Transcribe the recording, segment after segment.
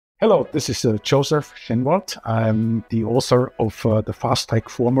Hello, this is Josef Schinwald. I'm the author of the Fast Track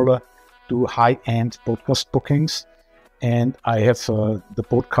Formula to High-End Podcast Bookings. And I have the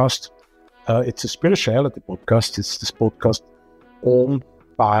podcast. It's a spirituality podcast. It's this podcast owned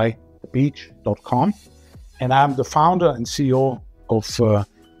by thebeach.com. And I'm the founder and CEO of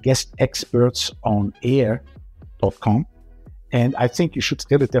guestexpertsonair.com. And I think you should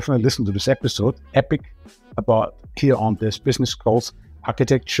really definitely listen to this episode, Epic, about here on this Business Growth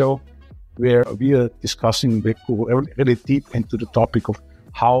Architect Show, where we are discussing, we go really deep into the topic of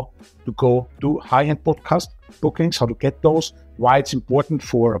how to go do high-end podcast bookings, how to get those, why it's important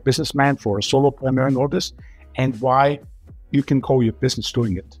for a businessman, for a solopreneur and all this, and why you can grow your business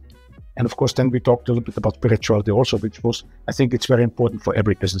doing it. And of course, then we talked a little bit about spirituality also, which was, I think it's very important for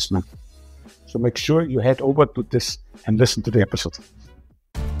every businessman. So make sure you head over to this and listen to the episode.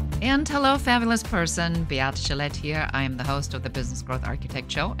 And hello, fabulous person. Beate Gillette here. I am the host of the Business Growth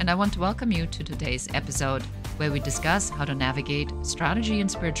Architect Show, and I want to welcome you to today's episode where we discuss how to navigate strategy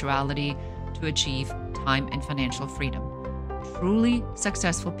and spirituality to achieve time and financial freedom. Truly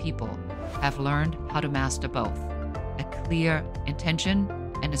successful people have learned how to master both, a clear intention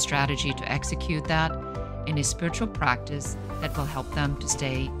and a strategy to execute that in a spiritual practice that will help them to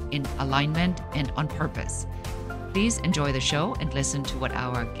stay in alignment and on purpose. Please enjoy the show and listen to what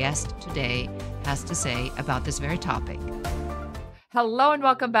our guest today has to say about this very topic. Hello and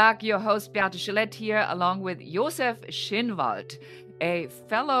welcome back. Your host Beate Gillette here, along with Josef Schinwald, a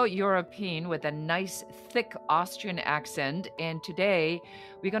fellow European with a nice, thick Austrian accent. And today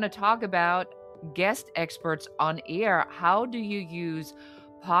we're going to talk about guest experts on air. How do you use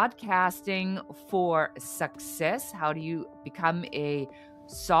podcasting for success? How do you become a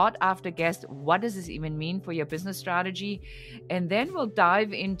sought after guest? What does this even mean for your business strategy? And then we'll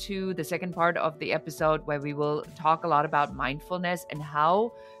dive into the second part of the episode where we will talk a lot about mindfulness and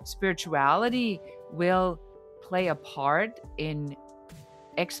how spirituality will play a part in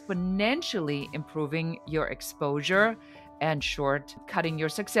exponentially improving your exposure and shortcutting your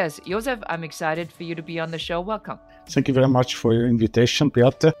success. Josef, I'm excited for you to be on the show. Welcome. Thank you very much for your invitation,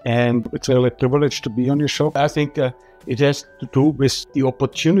 Beate. And it's really a privilege to be on your show. I think it has to do with the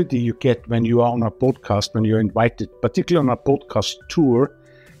opportunity you get when you are on a podcast, when you're invited, particularly on a podcast tour,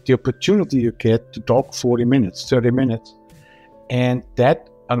 the opportunity you get to talk 40 minutes, 30 minutes. And that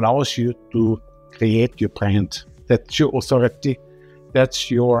allows you to create your brand. That's your authority.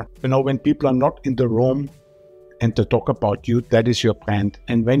 That's your, when people are not in the room and to talk about you, that is your brand.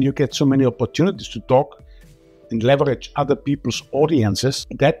 And when you get so many opportunities to talk and leverage other people's audiences,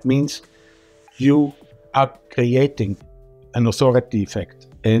 that means you are creating an authority effect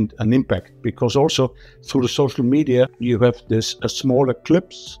and an impact, because also through the social media, you have this smaller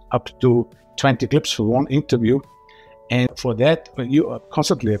clips, up to 20 clips for one interview. And for that, you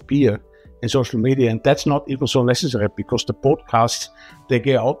constantly appear in social media, and that's not even so necessary because the podcasts, they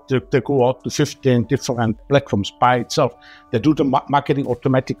go out to 15 different platforms by itself. They do the marketing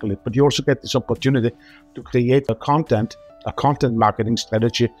automatically, but you also get this opportunity to create a content marketing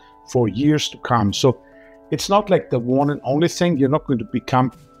strategy for years to come. So it's not like the one and only thing. You're not going to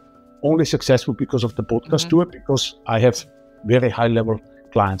become only successful because of the podcast tour, because I have very high level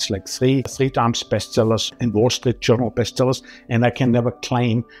clients, like three times bestsellers in Wall Street Journal bestsellers, and I can never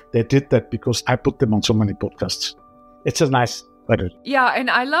claim they did that because I put them on so many podcasts. It's a nice credit. Yeah, and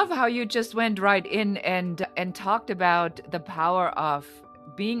I love how you just went right in and talked about the power of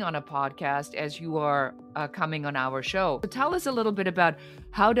being on a podcast as you are coming on our show. So tell us a little bit about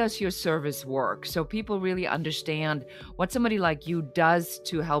how does your service work so people really understand what somebody like you does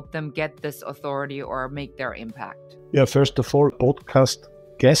to help them get this authority or make their impact. Yeah, first of all, podcast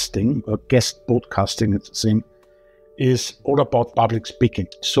guesting or guest podcasting, it's the same, is all about public speaking.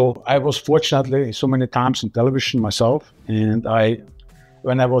 So I was fortunately so many times in television myself, and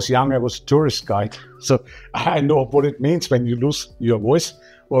when I was young, I was a tourist guide. So I know what it means when you lose your voice,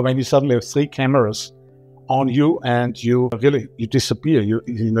 or when you suddenly have 3 cameras on you and you disappear. You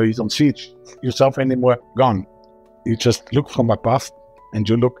don't see yourself anymore, gone. You just look from above and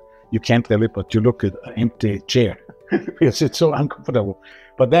you can't really, but you look at an empty chair because it's so uncomfortable.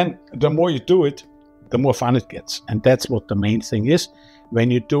 But then the more you do it, the more fun it gets. And that's what the main thing is.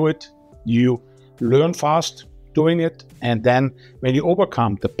 When you do it, you learn fast doing it. And then when you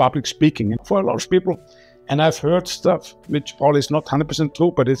overcome the public speaking, and for a lot of people, and I've heard stuff which probably is not 100%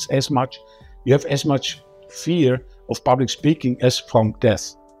 true, but it's you have as much fear of public speaking as from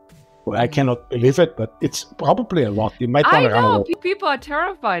death. Well, I cannot believe it, but it's probably a lot. You might want to run away. People are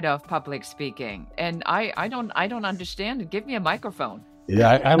terrified of public speaking, and I don't understand it. Give me a microphone.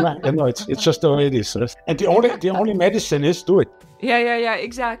 Yeah, I know it's just the way it is. And the only medicine is do it. Yeah,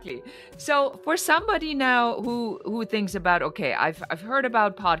 exactly. So for somebody now who thinks about, okay, I've heard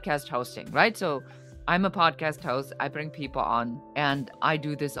about podcast hosting, right? So I'm a podcast host. I bring people on, and I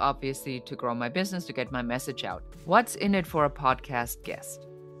do this obviously to grow my business, to get my message out. What's in it for a podcast guest?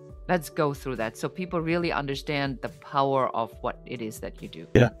 Let's go through that so people really understand the power of what it is that you do.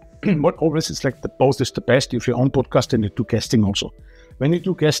 Yeah. What always is like the both is the best. If you're on podcast and you do guesting also. When you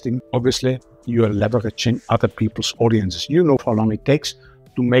do guesting, obviously you are leveraging other people's audiences. You know how long it takes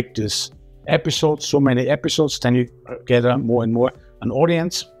to make this episode, so many episodes, then you gather more and more an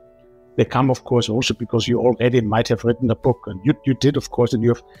audience. They come, of course, also because you already might have written a book, and you did, of course, and you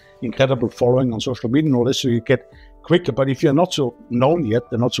have incredible following on social media and all this, so you get quicker. But if you're not so known yet,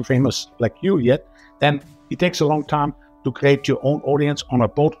 they're not so famous like you yet, then it takes a long time to create your own audience on a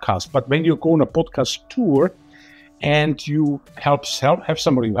podcast. But when you go on a podcast tour and you have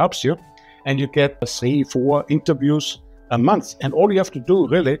somebody who helps you, and you get 3-4 interviews a month, and all you have to do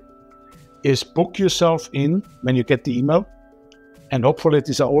really is book yourself in when you get the email, and hopefully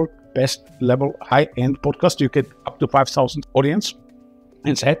these are all best level high-end podcasts. You get up to 5,000 audience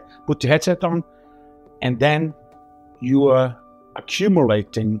inside, put your headset on, and then you are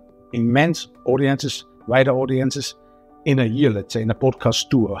accumulating immense audiences, wider audiences in a year, let's say, in a podcast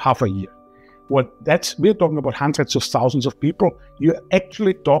tour, half a year. We're talking about hundreds of thousands of people. You're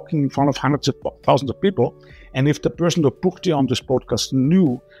actually talking in front of hundreds of thousands of people. And if the person who booked you on this podcast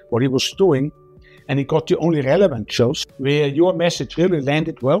knew what he was doing, and he got you only relevant shows where your message really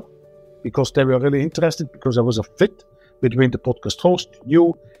landed well, because they were really interested, because there was a fit between the podcast host,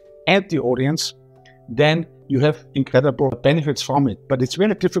 you, and the audience, then you have incredible benefits from it. But it's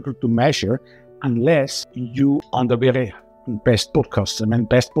very difficult to measure unless you are the very best podcasts. I mean,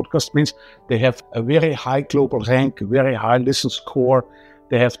 best podcast means they have a very high global rank, a very high listen score.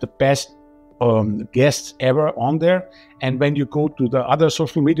 They have the best guests ever on there. And when you go to the other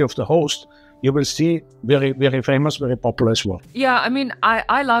social media of the host, you will see very, very famous, very popular as well. Yeah, I mean,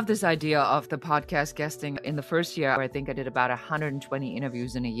 I love this idea of the podcast guesting. In the first year, I think I did about 120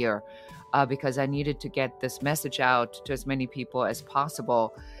 interviews in a year because I needed to get this message out to as many people as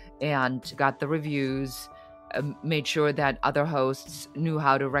possible, and got the reviews, made sure that other hosts knew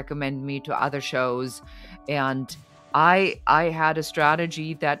how to recommend me to other shows. And I had a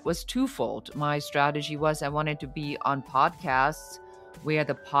strategy that was twofold. My strategy was I wanted to be on podcasts where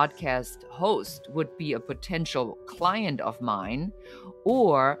the podcast host would be a potential client of mine,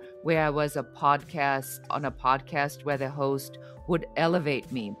 or where I was on a podcast where the host would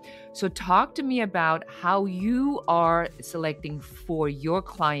elevate me. So talk to me about how you are selecting for your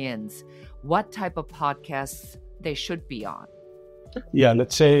clients what type of podcasts they should be on. Yeah,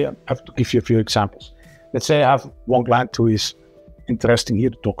 let's say I have to give you a few examples. Let's say I have one client who is interesting here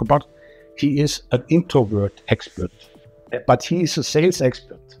to talk about. He is an introvert expert, but he is a sales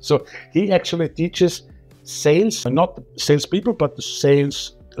expert. So he actually teaches sales, not salespeople, but the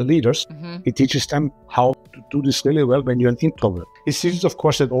sales leaders. Mm-hmm. He teaches them how to do this really well when you're an introvert. He sees, of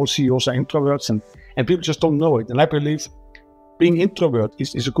course, that all CEOs are introverts, and people just don't know it. And I believe being introvert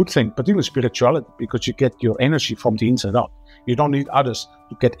is a good thing, particularly spirituality, because you get your energy from the inside out. You don't need others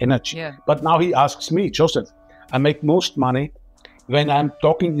to get energy. Yeah. But now he asks me, Josef, I make most money when I'm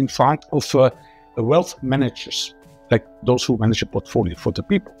talking in front of wealth managers, like those who manage a portfolio for the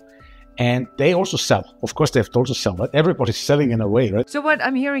people. And they also sell. Of course, they have to also sell, right? Everybody's selling in a way, right? So what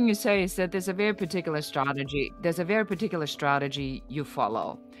I'm hearing you say is that there's a very particular strategy. There's a very particular strategy you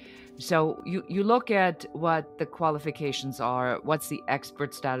follow. So you look at what the qualifications are, what's the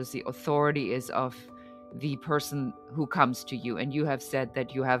expert status, the authority is of the person who comes to you. And you have said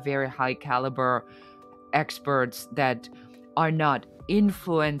that you have very high caliber experts that are not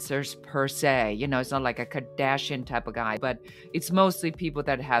influencers per se. You know, it's not like a Kardashian type of guy, but it's mostly people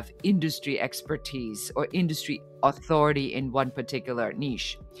that have industry expertise or industry authority in one particular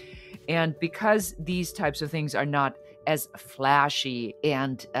niche. And because these types of things are not as flashy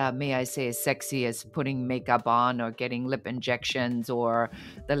and, may I say, as sexy as putting makeup on or getting lip injections or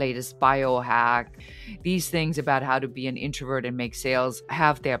the latest biohack, these things about how to be an introvert and make sales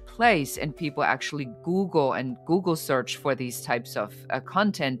have their place, and people actually Google search for these types of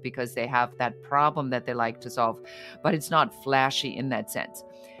content because they have that problem that they like to solve, but it's not flashy in that sense.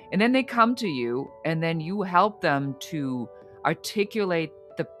 And then they come to you, and then you help them to articulate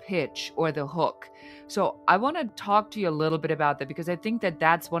the pitch or the hook. So I want to talk to you a little bit about that, because I think that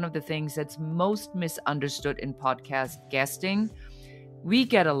that's one of the things that's most misunderstood in podcast guesting. We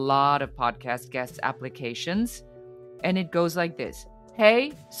get a lot of podcast guest applications, and it goes like this.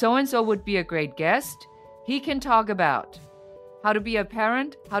 Hey, so-and-so would be a great guest. He can talk about. how to be a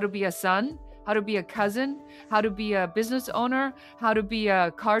parent, how to be a son, how to be a cousin, how to be a business owner, how to be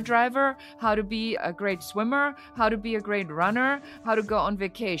a car driver, how to be a great swimmer, how to be a great runner, how to go on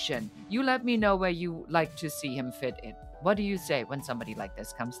vacation. You let me know where you like to see him fit in. What do you say when somebody like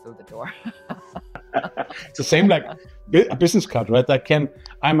this comes through the door? It's the same like a business card, right?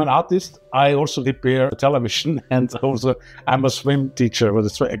 I'm an artist. I also repair television, and also I'm a swim teacher.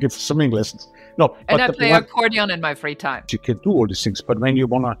 I give swimming lessons. No, and I play accordion in my free time. You can do all these things, but when you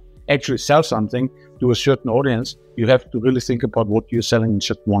want to actually sell something to a certain audience, you have to really think about what you're selling in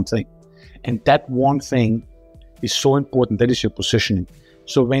just one thing. And that one thing is so important. That is your positioning.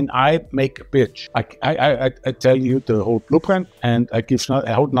 So when I make a pitch, I tell you the whole blueprint, and I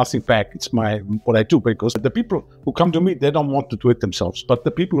hold nothing back. It's what I do, because the people who come to me, they don't want to do it themselves. But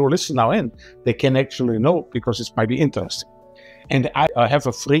the people who listen now in, they can actually know, because it might be interesting. And I have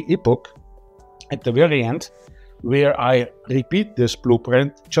a free ebook at the very end where I repeat this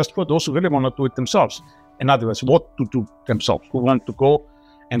blueprint just for those who really want to do it themselves. In other words, what to do themselves, who want to go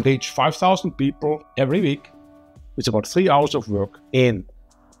and reach 5,000 people every week. It's about 3 hours of work in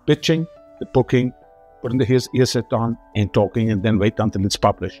pitching, the booking, putting the earset on and talking, and then wait until it's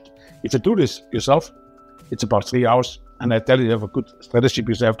published. If you do this yourself, it's about 3 hours. And I tell you have a good strategy,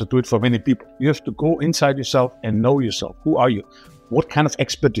 because you have to do it for many people. You have to go inside yourself and know yourself. Who are you? What kind of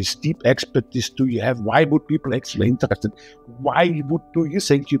expertise, deep expertise do you have? Why would people actually interested? Why do you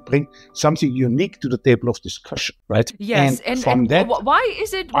think you bring something unique to the table of discussion, right? Yes, and why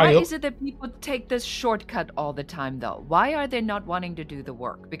is it that people take this shortcut all the time, though? Why are they not wanting to do the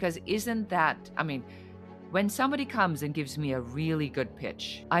work? Because when somebody comes and gives me a really good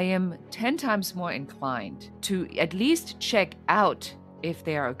pitch, I am 10 times more inclined to at least check out if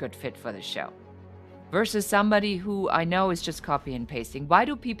they are a good fit for the show, versus somebody who I know is just copy and pasting. Why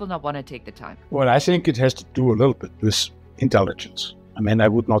do people not want to take the time? Well, I think it has to do a little bit with intelligence. I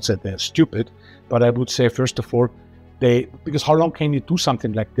would not say they're stupid, but I would say, first of all, because how long can you do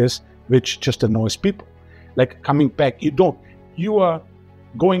something like this which just annoys people? Like coming back, you are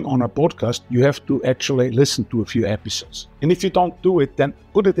going on a podcast, you have to actually listen to a few episodes. And if you don't do it, then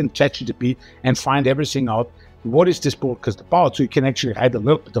put it in ChatGPT and find everything out. What is this podcast about? So you can actually write a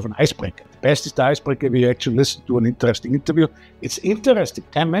little bit of an icebreaker. The best is the icebreaker where you actually listen to an interesting interview. It's interesting,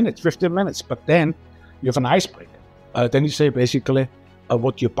 10 minutes, 15 minutes, but then you have an icebreaker. Then you say basically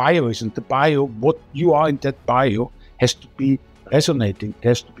what your bio is, and the bio, what you are in that bio has to be resonating,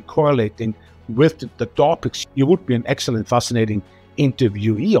 has to be correlating with the topics you would be an excellent, fascinating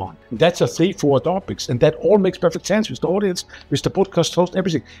interviewee on. And that's a 3-4 topics, and that all makes perfect sense with the audience, with the podcast host,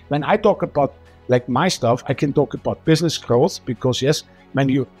 everything. When I talk about like my stuff, I can talk about business growth, because yes, when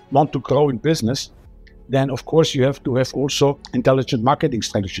you want to grow in business, then of course you have to have also intelligent marketing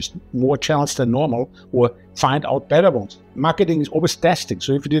strategies, more channels than normal, or find out better ones. Marketing is always testing.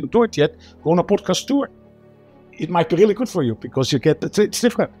 So if you didn't do it yet, go on a podcast tour. It might be really good for you, because it's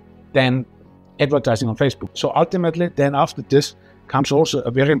different than advertising on Facebook. So ultimately, then after this comes also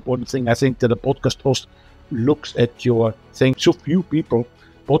a very important thing. I think that a podcast host looks at your thing. So few people,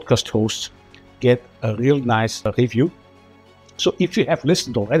 podcast hosts, get a real nice review. So if you have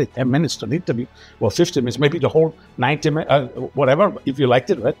listened already 10 minutes to an interview, or 50 minutes, maybe the whole 90 minutes, whatever, if you liked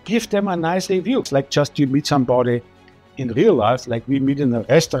it, right? Give them a nice review. It's like just you meet somebody in real life, like we meet in a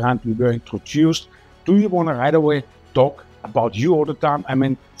restaurant, we were introduced. Do you want to right away talk about you all the time?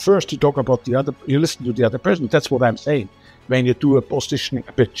 First you talk about you listen to the other person. That's what I'm saying when you do a positioning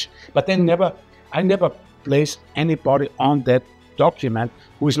pitch. But then I never place anybody on that document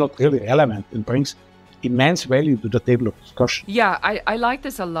who is not really relevant and brings immense value to the table of discussion. Yeah, I like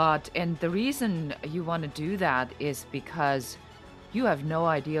this a lot. And the reason you want to do that is because you have no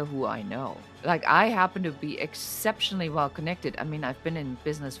idea who I know. Like, I happen to be exceptionally well connected. I've been in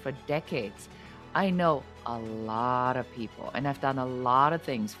business for decades. I know a lot of people, and I've done a lot of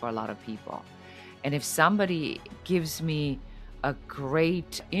things for a lot of people. And if somebody gives me a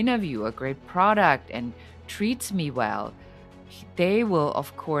great interview, a great product, and treats me well, they will,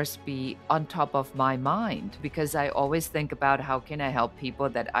 of course, be on top of my mind, because I always think about how can I help people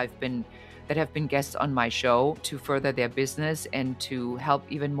that have been guests on my show to further their business and to help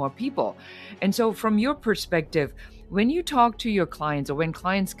even more people. And so from your perspective, when you talk to your clients, or when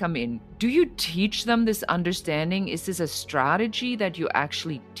clients come in, do you teach them this understanding? Is this a strategy that you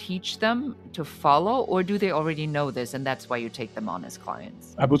actually teach them to follow, or do they already know this and that's why you take them on as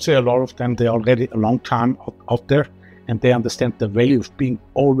clients? I would say a lot of them, they're already a long time out there, and they understand the value of being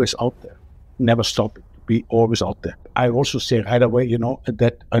always out there, never stopping, be always out there. I also say right away,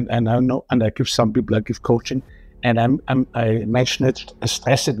 that, and I know, and I give some people, I give coaching, and I mention it, I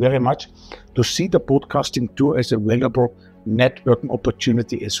stress it very much, to see the podcasting tour as a valuable networking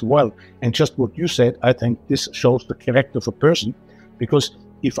opportunity as well. And just what you said, I think this shows the character of a person, because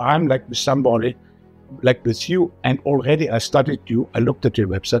if I'm like with somebody, like with you, and already I studied you, I looked at your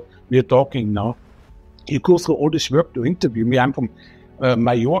website, we're talking now, you go through all this work to interview me. I'm from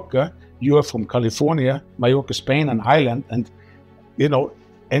Mallorca, you are from California, Mallorca, Spain, an island, and you know,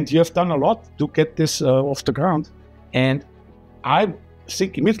 and you have done a lot to get this off the ground. And I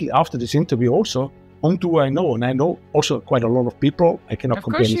think immediately after this interview also, whom do I know? And I know also quite a lot of people. I cannot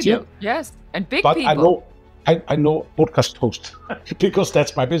compare it here. Yes, and big but people. I know podcast hosts because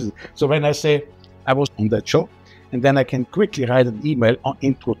that's my business. So when I say I was on that show, and then I can quickly write an email or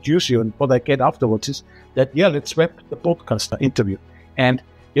introduce you, and what I get afterwards is that, yeah, let's web the podcast interview. And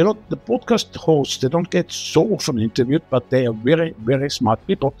you know, the podcast hosts, they don't get so often interviewed, but they are very, very smart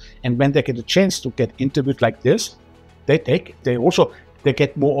people. And when they get a chance to get interviewed like this, they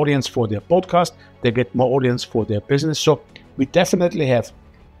get more audience for their podcast, they get more audience for their business. So we definitely have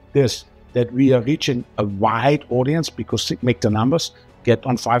this, that we are reaching a wide audience, because make the numbers, get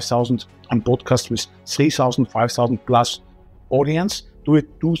on 5,000 on podcast with 3,000, 5,000 plus audience, do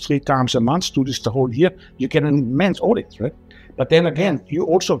it 2-3 times a month, do this the whole year, you get an immense audience, right? But then again, you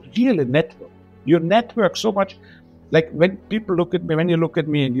also really network. You network so much. Like when people look at me, when you look at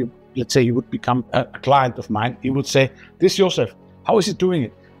me and you, let's say you would become a client of mine, you would say, this Josef, how is he doing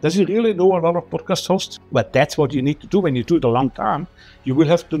it? Does he really know a lot of podcast hosts? But that's what you need to do when you do it a long time. You will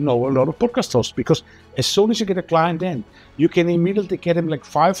have to know a lot of podcast hosts, because as soon as you get a client in, you can immediately get him like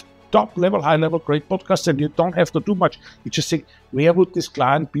 5 top-level, high-level, great podcasts, and you don't have to do much. You just think, where would this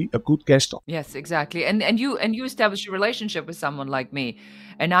client be a good guest on? Yes, exactly. And you establish a relationship with someone like me.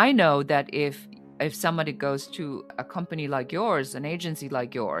 And I know that if somebody goes to a company like yours, an agency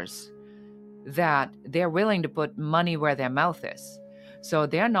like yours, that they're willing to put money where their mouth is. So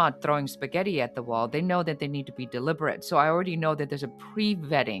they're not throwing spaghetti at the wall. They know that they need to be deliberate. So I already know that there's a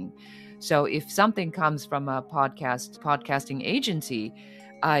pre-vetting. So if something comes from a podcasting agency,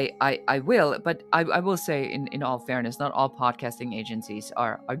 I will, but I will say in all fairness, not all podcasting agencies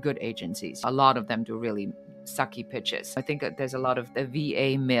are good agencies. A lot of them do really sucky pitches. I think that there's a lot of the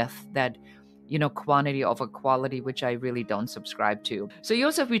VA myth that, you know, quantity over quality, which I really don't subscribe to. So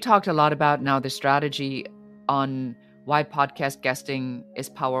Josef, we talked a lot about now the strategy on why podcast guesting is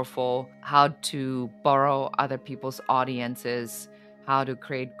powerful, how to borrow other people's audiences, how to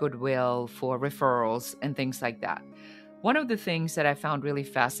create goodwill for referrals and things like that. One of the things that I found really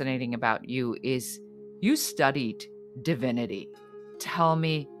fascinating about you is you studied divinity. Tell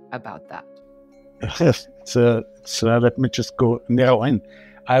me about that. Yes, so let me just go narrow in.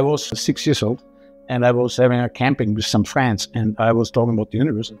 I was 6 years old, and I was having a camping with some friends, and I was talking about the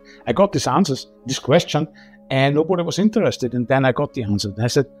universe. I got this question, and nobody was interested. And then I got the answer. And I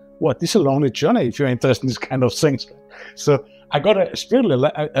said, "What? This is a lonely journey if you're interested in this kind of things." So I got a small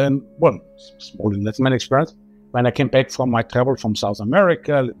enlightenment experience. When I came back from my travel from South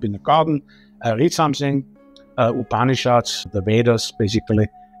America, I lived in the garden, I read something, Upanishads, the Vedas, basically,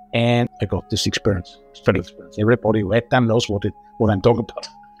 and I got this experience, spiritual experience. Everybody who had them knows what I'm talking about.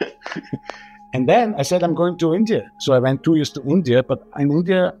 And then I said, I'm going to India. So I went 2 years to India, but in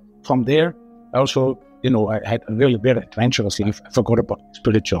India, from there, I also, I had a really very adventurous life. I forgot about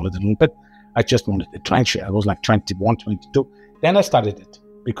spirituality a little bit. I just wanted adventure. I was like 21, 22. Then I studied it.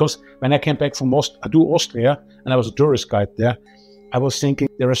 Because when I came back from Austria, and I was a tourist guide there, I was thinking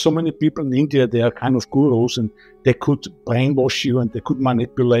there are so many people in India, they are kind of gurus, and they could brainwash you and they could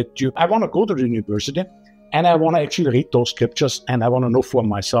manipulate you. I want to go to the university, and I want to actually read those scriptures, and I want to know for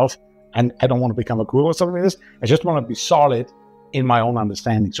myself, and I don't want to become a guru or something like this. I just want to be solid in my own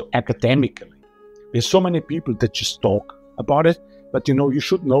understanding. So academically, there's so many people that just talk about it, but you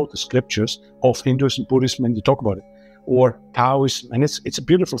should know the scriptures of Hinduism, Buddhism, and you talk about it. Or Taoism, and it's a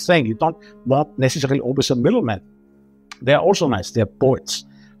beautiful thing. You don't want necessarily always a middleman. They are also nice. They are poets,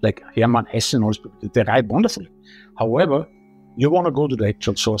 like Hermann Hesse and all these people. They write wonderfully. However, you want to go to the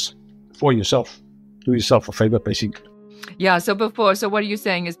actual source for yourself. Do yourself a favor, basically. Yeah, so what you're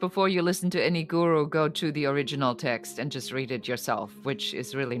saying is before you listen to any guru, go to the original text and just read it yourself, which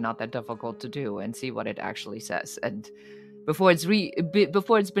is really not that difficult to do, and see what it actually says. And before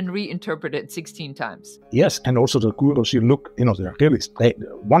it's been reinterpreted 16 times. Yes, and also the gurus, you look, they're really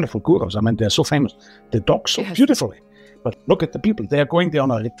wonderful gurus. I mean, they're so famous. They talk so beautifully. But look at the people. They are going there on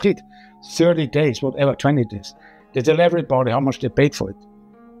a retreat, 30 days, whatever, 20 days. They tell everybody how much they paid for it.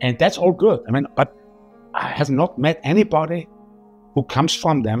 And that's all good. I mean, but I have not met anybody who comes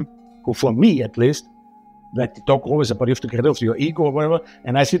from them, who for me at least, like they talk always about you have to get rid of your ego or whatever,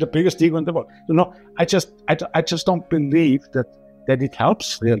 and I see the biggest ego in the world. I just don't believe that it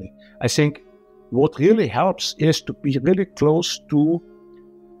helps really. I think what really helps is to be really close to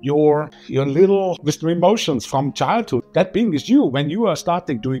your little with the emotions from childhood. That being is you. When you are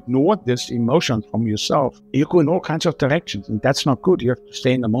starting to ignore this emotion from yourself, you go in all kinds of directions, and that's not good. You have to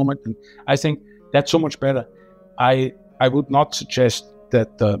stay in the moment, and I think that's so much better. I would not suggest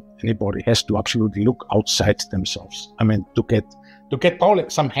that anybody has to absolutely look outside themselves. I mean, to get probably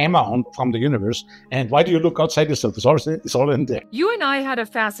some hammer on from the universe. And why do you look outside yourself? It's all in there. You and I had a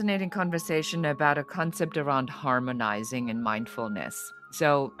fascinating conversation about a concept around harmonizing and mindfulness.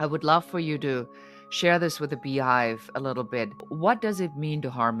 So I would love for you to share this with the Beehive a little bit. What does it mean to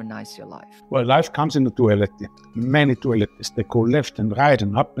harmonize your life? Well, life comes in a duality. Many dualities. They go left and right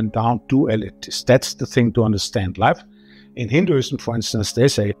and up and down, dualities. That's the thing to understand. Life in Hinduism, for instance, they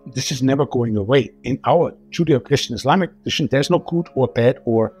say this is never going away. In our Judeo-Christian Islamic tradition, there's no good or bad,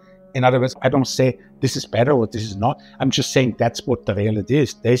 or in other words, I don't say this is better or this is not. I'm just saying that's what the reality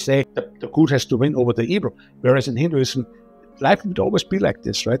is. They say the good has to win over the evil. Whereas in Hinduism, life would always be like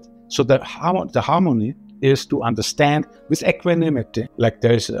this, right? So the harmony is to understand with equanimity. Like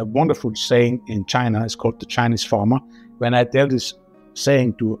there's a wonderful saying in China, it's called the Chinese farmer. When I tell this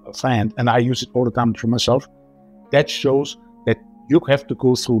saying to a friend, and I use it all the time for myself, that shows that you have to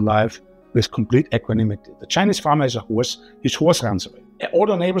go through life with complete equanimity. The Chinese farmer has a horse, his horse runs away. All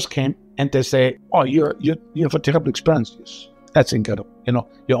the neighbors came and they say, oh, you have a terrible experience. Yes, that's incredible.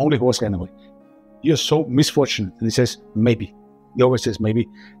 Your only horse ran away. You're so misfortunate. And he says, maybe. He always says maybe.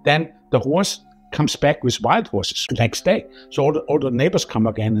 Then the horse comes back with wild horses the next day. So all the neighbors come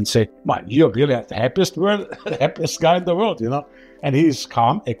again and say, well, you're really the happiest guy in the world, And he's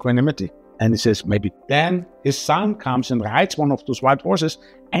calm, equanimity. And he says, maybe. Then his son comes and rides one of those wild horses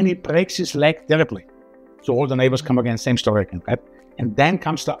and he breaks his leg terribly. So all the neighbors come again, same story again, right? And then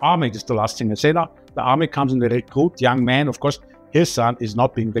comes the army. This is the last thing I say now. The army comes and they recruit young men. Of course, his son is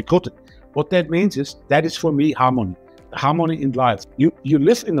not being recruited. What that means is, that is for me harmony. Harmony in life. You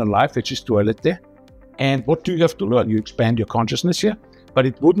live in a life which is duality. And what do you have to learn? You expand your consciousness here. But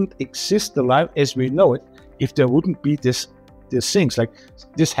it wouldn't exist, the life as we know it, if there wouldn't be these things. Like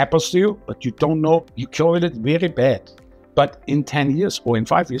this happens to you, but you don't know. You cure it very bad. But in 10 years or in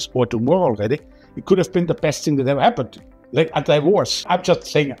 5 years or tomorrow already, it could have been the best thing that ever happened to you. Like a divorce. I'm just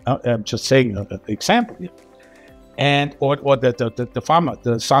saying an example here. And or the farmer,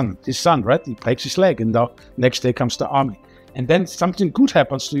 his son, right? He breaks his leg, and the next day comes the army. And then something good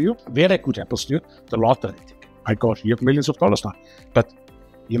happens to you, very good happens to you, the lottery ticket. My God, you have millions of dollars now. But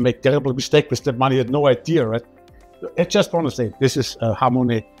you make terrible mistake with that money, you had no idea, right? I just want to say, this is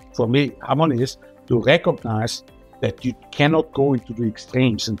harmony. For me, harmony is to recognize that you cannot go into the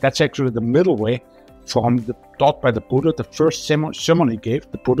extremes. And that's actually the middle way from the taught by the Buddha. The first sermon he gave,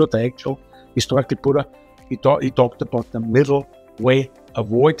 the Buddha, the actual historical Buddha, he talked about the middle way.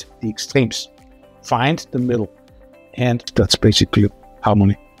 Avoid the extremes. Find the middle. And that's basically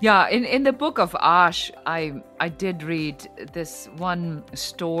harmony. Yeah, in the book of Ash, I did read this one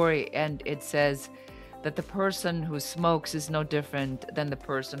story, and it says that the person who smokes is no different than the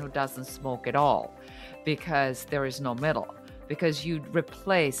person who doesn't smoke at all, because there is no middle. Because you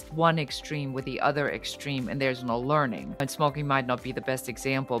replaced one extreme with the other extreme, and there's no learning. And smoking might not be the best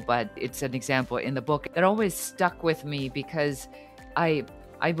example, but it's an example in the book that always stuck with me, because I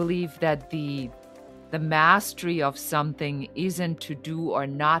believe that the mastery of something isn't to do or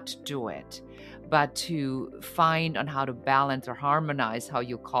not do it, but to find on how to balance or harmonize, how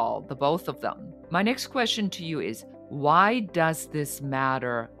you call the both of them. My next question to you is, why does this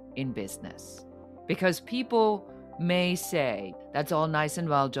matter in business? Because people may say, that's all nice and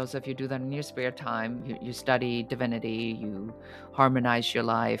well, Josef, you do that in your spare time. You study divinity, you harmonize your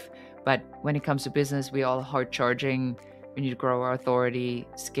life. But when it comes to business, we all hard charging. We need to grow our authority,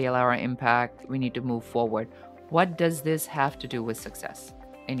 scale our impact. We need to move forward. What does this have to do with success,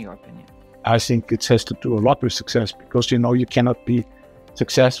 in your opinion? I think it has to do a lot with success, because, you cannot be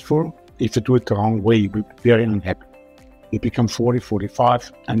successful if you do it the wrong way. You'll be very unhappy. You become 40,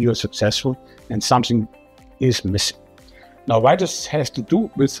 45, and you're successful, and something is missing. Now, why this has to do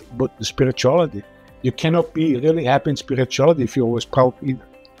with the spirituality? You cannot be really happy in spirituality if you're always proud either.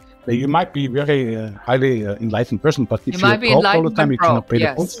 You might be very highly enlightened person, but if you're proud all the time, you cannot pay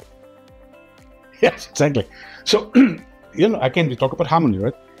the bills. Yes, exactly. So, again, we talk about harmony,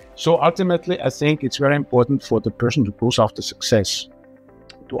 right? So ultimately, I think it's very important for the person who goes after success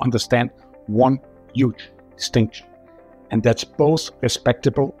to understand one huge distinction. And that's both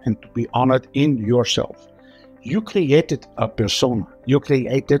respectable and to be honored in yourself. You created a persona. You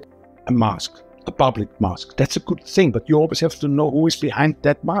created a mask, a public mask. That's a good thing, but you always have to know who is behind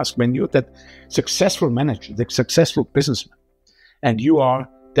that mask. When you're that successful manager, the successful businessman, and you are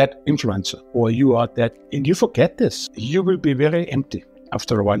that influencer, or you are that, and you forget this, you will be very empty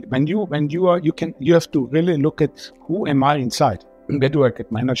after a while. You have to really look at, who am I inside? Where do I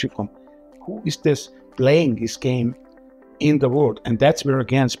get my energy from? Who is this playing this game in the world? And that's where,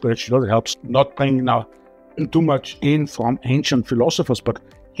 again, spirituality helps, not bringing now too much in from ancient philosophers, but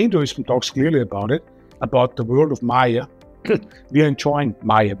Hinduism talks clearly about it, about the world of Maya. We are enjoying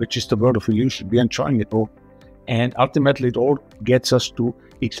Maya, which is the world of illusion. We are enjoying it all. And ultimately, it all gets us to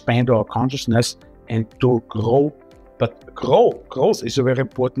expand our consciousness and to grow. But growth is a very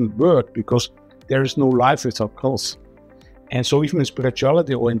important word, because there is no life without growth. And so even in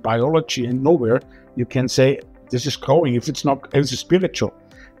spirituality or in biology and nowhere, you can say this is growing. If it's spiritual,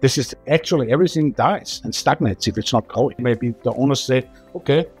 this is actually, everything dies and stagnates if it's not growing. Maybe the owners say,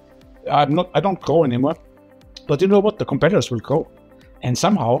 okay, I don't grow anymore, but you know what? The competitors will grow. And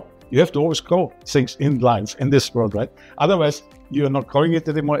somehow you have to always grow things in life, in this world, right? Otherwise, you're not growing it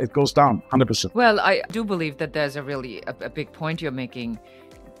anymore. It goes down 100%. Well, I do believe that there's a big point you're making.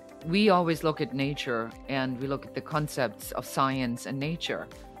 We always look at nature and we look at the concepts of science and nature.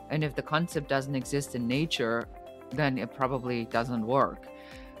 And if the concept doesn't exist in nature, then it probably doesn't work.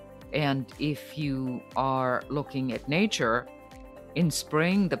 And if you are looking at nature, in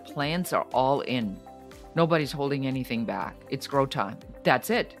spring, the plants are all in. Nobody's holding anything back. It's grow time. That's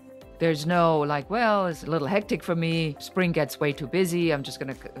it. There's no like, well, it's a little hectic for me. Spring gets way too busy. I'm just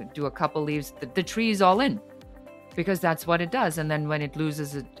going to do a couple leaves. The tree's all in, because that's what it does. And then when it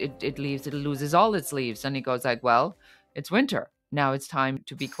loses it loses all its leaves. And it goes like, well, it's winter. Now it's time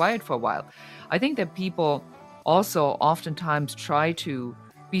to be quiet for a while. I think that people also oftentimes try to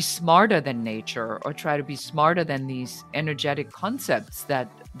be smarter than nature, or try to be smarter than these energetic concepts that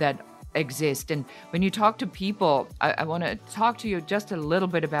exist. And when you talk to people, I want to talk to you just a little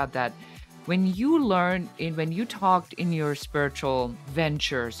bit about that. When you talked in your spiritual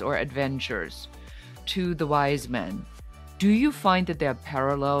ventures or adventures to the wise men, do you find that there are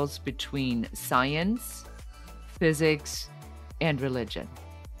parallels between science, physics, and religion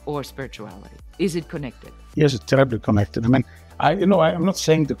or spirituality? Is it connected? Yes, it's terribly connected. I mean, I'm not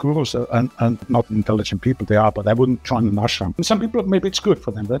saying the gurus are not intelligent people. They are, but I wouldn't join an ashram. And some people, maybe it's good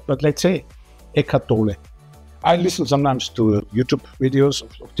for them, right? But let's say Eckhart Tolle. I listen sometimes to YouTube videos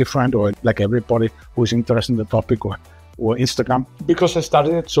of different, or like everybody who is interested in the topic, or Instagram, because I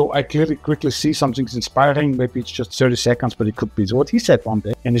studied it. So I quickly see something's inspiring. Maybe it's just 30 seconds, but it could be what he said one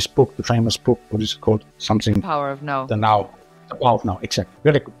day in his book, the famous book. What is it called? Something. Power of Now. The Now. The Power of Now. Exactly.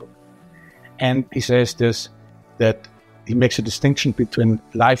 Very good book. And he says this, that he makes a distinction between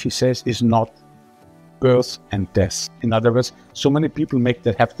life, he says, is not birth and death. In other words, so many people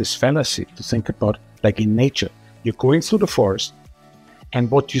have this fallacy to think about, like in nature. You're going through the forest, and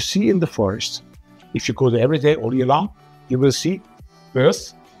what you see in the forest, if you go there every day, all year long, you will see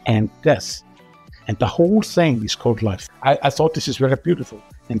birth and death. And the whole thing is called life. I thought this is very beautiful.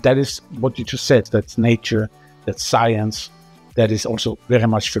 And that is what you just said. That's nature, that's science, that is also very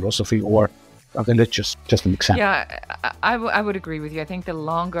much philosophy or religious, just an example. Yeah, I would agree with you. I think the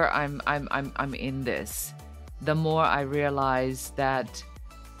longer I'm in this, the more I realize that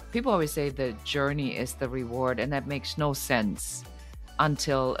people always say the journey is the reward, and that makes no sense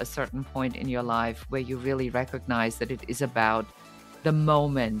until a certain point in your life where you really recognize that it is about the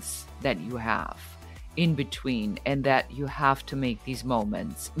moments that you have in between, and that you have to make these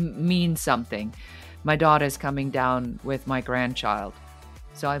moments mean something. My daughter's coming down with my grandchild.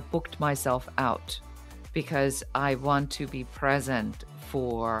 So I booked myself out because I want to be present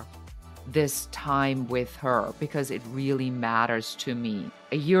for this time with her, because it really matters to me.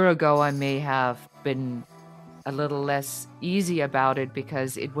 A year ago, I may have been a little less easy about it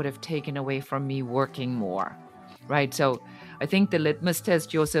because it would have taken away from me working more, right? So I think the litmus test,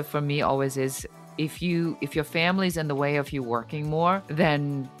 Josef, for me always is, if your family's in the way of you working more,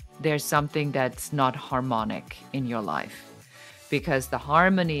 then there's something that's not harmonic in your life. Because the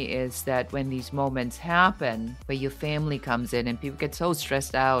harmony is that when these moments happen, where your family comes in, and people get so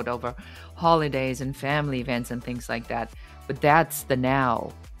stressed out over holidays and family events and things like that. But that's the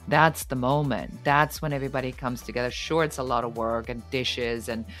now. That's the moment. That's when everybody comes together. Sure, it's a lot of work and dishes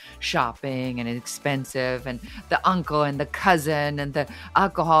and shopping and it's expensive, and the uncle and the cousin and the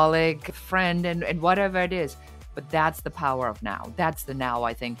alcoholic friend and whatever it is. But that's the power of now. That's the now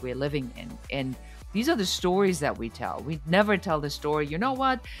I think we're living in. And these are the stories that we tell. We never tell the story, you know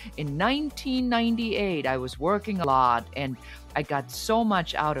what? In 1998, I was working a lot and I got so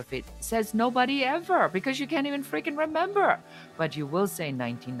much out of it. Says nobody ever, because you can't even freaking remember. But you will say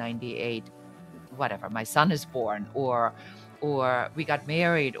 1998, whatever, my son is born, or or we got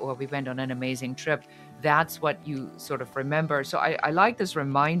married, or we went on an amazing trip. That's what you sort of remember. So I like this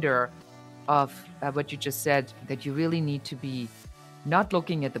reminder of what you just said, that you really need to be not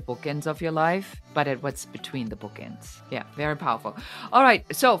looking at the bookends of your life, but at what's between the bookends. Yeah, very powerful. All right.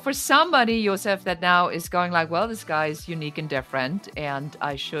 So for somebody, Josef, that now is going like, well, this guy is unique and different, and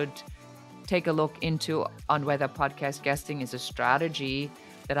I should take a look into on whether podcast guesting is a strategy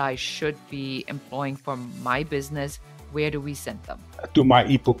that I should be employing for my business. Where do we send them? To my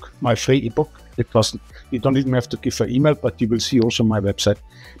ebook, my free ebook. You don't even have to give an email, but you will see also my website.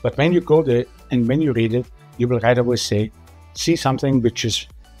 But when you go there and when you read it, you will right away see something which is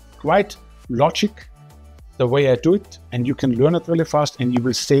quite logic, the way I do it, and you can learn it really fast, and you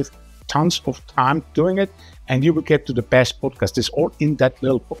will save tons of time doing it, and you will get to the best podcast. It's all in that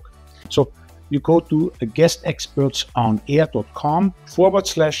little book. So you go to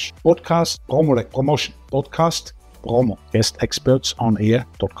guestexpertsonair.com/podcast promo, like promotion, podcast promo,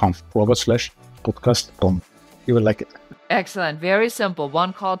 guestexpertsonair.com/podcast promo. You will like it. Excellent. Very simple.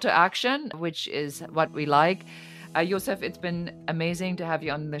 One call to action, which is what we like. Josef, it's been amazing to have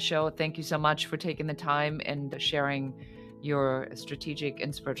you on the show. Thank you so much for taking the time and sharing your strategic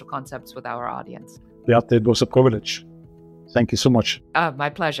and spiritual concepts with our audience. Beate, it was a privilege. Thank you so much. My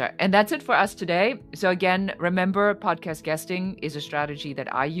pleasure. And that's it for us today. So again, remember, podcast guesting is a strategy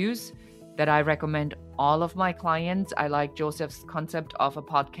that I use, that I recommend all of my clients. I like Josef's concept of a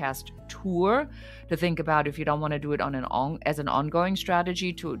podcast tour to think about if you don't want to do it as an ongoing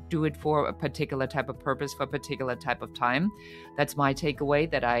strategy, to do it for a particular type of purpose, for a particular type of time. That's my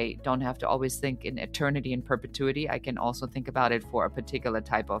takeaway, that I don't have to always think in eternity and perpetuity. I can also think about it for a particular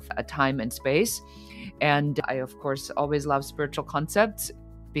type of a time and space. And I, of course, always love spiritual concepts,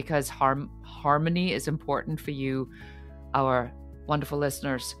 because harmony is important for you, our wonderful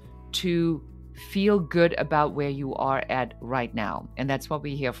listeners, to feel good about where you are at right now. And that's what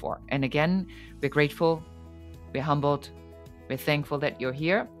we're here for. And again, we're grateful, we're humbled, we're thankful that you're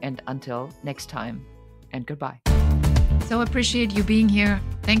here. And until next time, and goodbye. So appreciate you being here.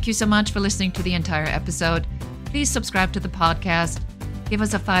 Thank you so much for listening to the entire episode. Please subscribe to the podcast, give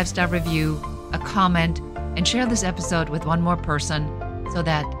us a 5-star review, a comment, and share this episode with one more person so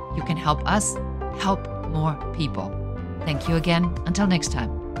that you can help us help more people. Thank you again. Until next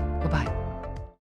time. Goodbye.